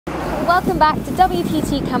welcome back to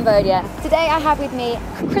WPT Cambodia. Today I have with me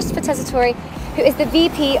Christopher Tessitore, who is the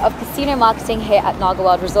VP of Casino Marketing here at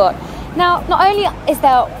NagaWorld Resort. Now, not only is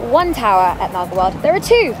there one tower at NagaWorld, there are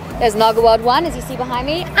two. There's NagaWorld 1, as you see behind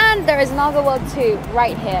me, and there is NagaWorld 2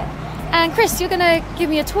 right here. And Chris, you're gonna give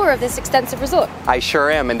me a tour of this extensive resort. I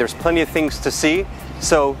sure am, and there's plenty of things to see,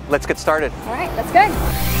 so let's get started. All right, let's go.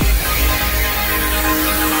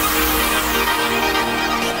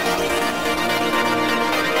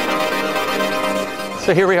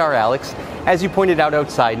 So here we are, Alex. As you pointed out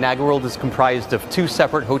outside, NagaWorld is comprised of two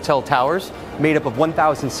separate hotel towers made up of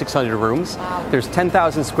 1,600 rooms. Wow. There's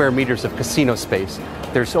 10,000 square meters of casino space.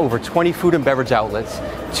 There's over 20 food and beverage outlets,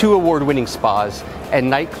 2 award-winning spas,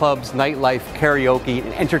 and nightclubs, nightlife, karaoke,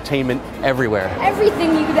 and entertainment everywhere.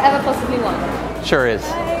 Everything you could ever possibly want. Sure is.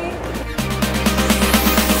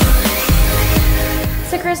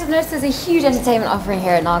 So Chris, I've noticed there's a huge entertainment offering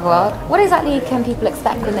here at NagaWorld. What exactly can people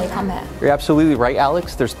expect when they come here? You're absolutely right,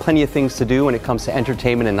 Alex. There's plenty of things to do when it comes to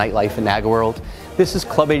entertainment and nightlife in NagaWorld. This is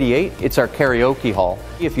Club 88. It's our karaoke hall.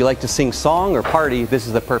 If you like to sing song or party, this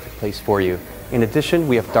is the perfect place for you. In addition,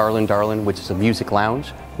 we have Darlin' Darlin', which is a music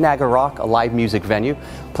lounge, Naga Rock, a live music venue,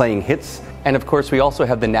 playing hits, and of course we also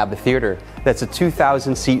have the Naba Theater. That's a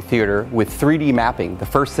 2,000-seat theater with 3D mapping, the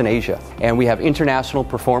first in Asia. And we have international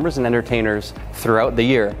performers and entertainers throughout the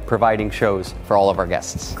year providing shows for all of our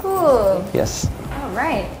guests. Cool. Yes. All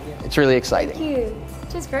right. It's really exciting. Thank you.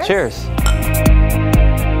 Cheers, Chris. Cheers.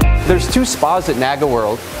 There's 2 spas at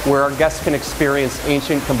NagaWorld where our guests can experience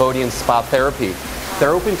ancient Cambodian spa therapy. They're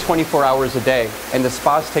open 24 hours a day, and the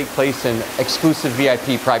spas take place in exclusive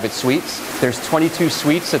VIP private suites. There's 22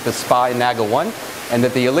 suites at the spa in Naga 1, and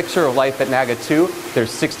at the Elixir of Life at Naga 2, there's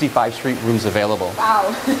 65 suite rooms available.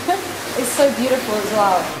 Wow. It's so beautiful as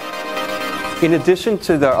well. In addition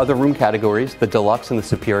to the other room categories, the deluxe and the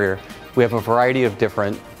superior, we have a variety of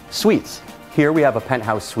different suites. Here we have a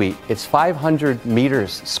penthouse suite. It's 500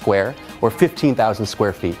 meters square, or 15,000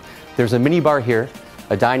 square feet. There's a mini bar here,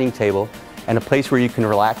 a dining table, and a place where you can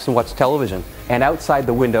relax and watch television. And outside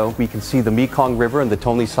the window, we can see the Mekong River and the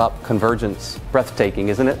Tonle Sap convergence. Breathtaking,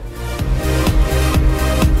 isn't it?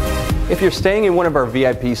 If you're staying in one of our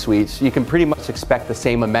VIP suites, you can pretty much expect the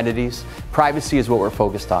same amenities. Privacy is what we're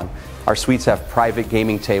focused on. Our suites have private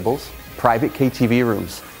gaming tables, private KTV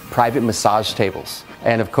rooms, private massage tables,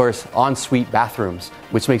 and of course, ensuite bathrooms,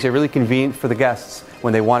 which makes it really convenient for the guests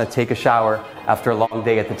when they want to take a shower after a long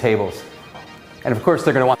day at the tables. And of course,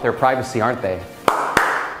 they're going to want their privacy, aren't they?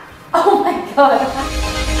 Oh my God.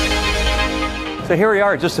 So here we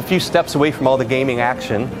are, just a few steps away from all the gaming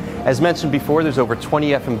action. As mentioned before, there's over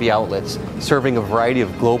 20 F&B outlets serving a variety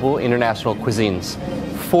of global, international cuisines.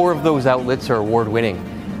 4 of those outlets are award-winning.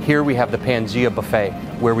 Here we have the Pangea Buffet,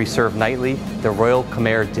 where we serve nightly the Royal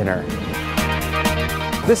Khmer dinner.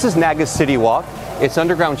 This is Naga City Walk. It's an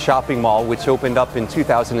underground shopping mall which opened up in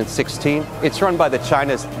 2016. It's run by the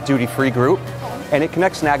China's duty-free group, and it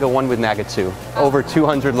connects Naga 1 with Naga 2. Over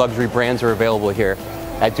 200 luxury brands are available here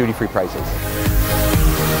at duty-free prices.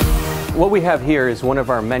 What we have here is one of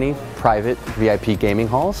our many private VIP gaming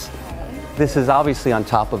halls. This is obviously on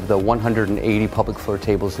top of the 180 public floor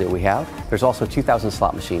tables that we have. There's also 2,000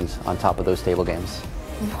 slot machines on top of those table games.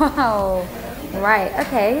 Wow. Right,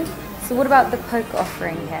 okay. So what about the poker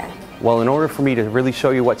offering here? Well, in order for me to really show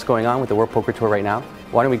you what's going on with the World Poker Tour right now,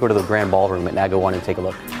 why don't we go to the Grand Ballroom at Naga 1 and take a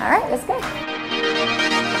look. All right, let's go.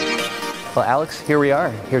 Well, Alex, here we are.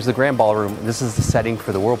 Here's the Grand Ballroom. This is the setting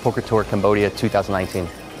for the World Poker Tour Cambodia 2019.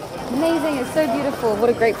 Amazing, it's so beautiful. What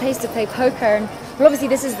a great place to play poker. And well, obviously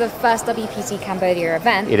this is the first WPT Cambodia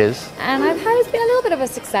event. It is. And I've heard it's been a little bit of a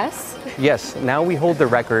success. Yes, now we hold the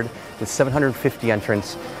record with 750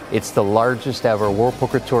 entrants. It's the largest ever World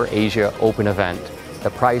Poker Tour Asia Open event. The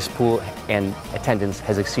prize pool and attendance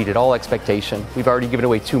has exceeded all expectation. We've already given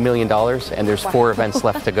away $2 million, and there's 4 events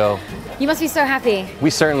left to go. You must be so happy. We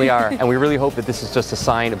certainly are, and we really hope that this is just a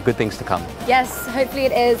sign of good things to come. Yes, hopefully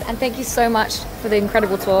it is, and thank you so much for the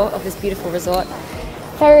incredible tour of this beautiful resort.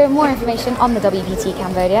 For more information on the WPT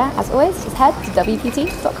Cambodia, as always, just head to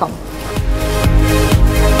WPT.com.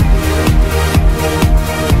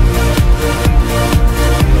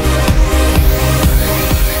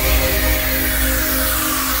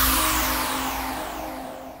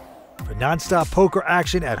 Non-stop poker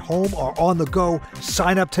action at home or on the go.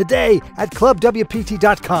 Sign up today at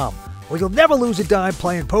ClubWPT.com, where you'll never lose a dime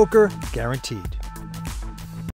playing poker, guaranteed.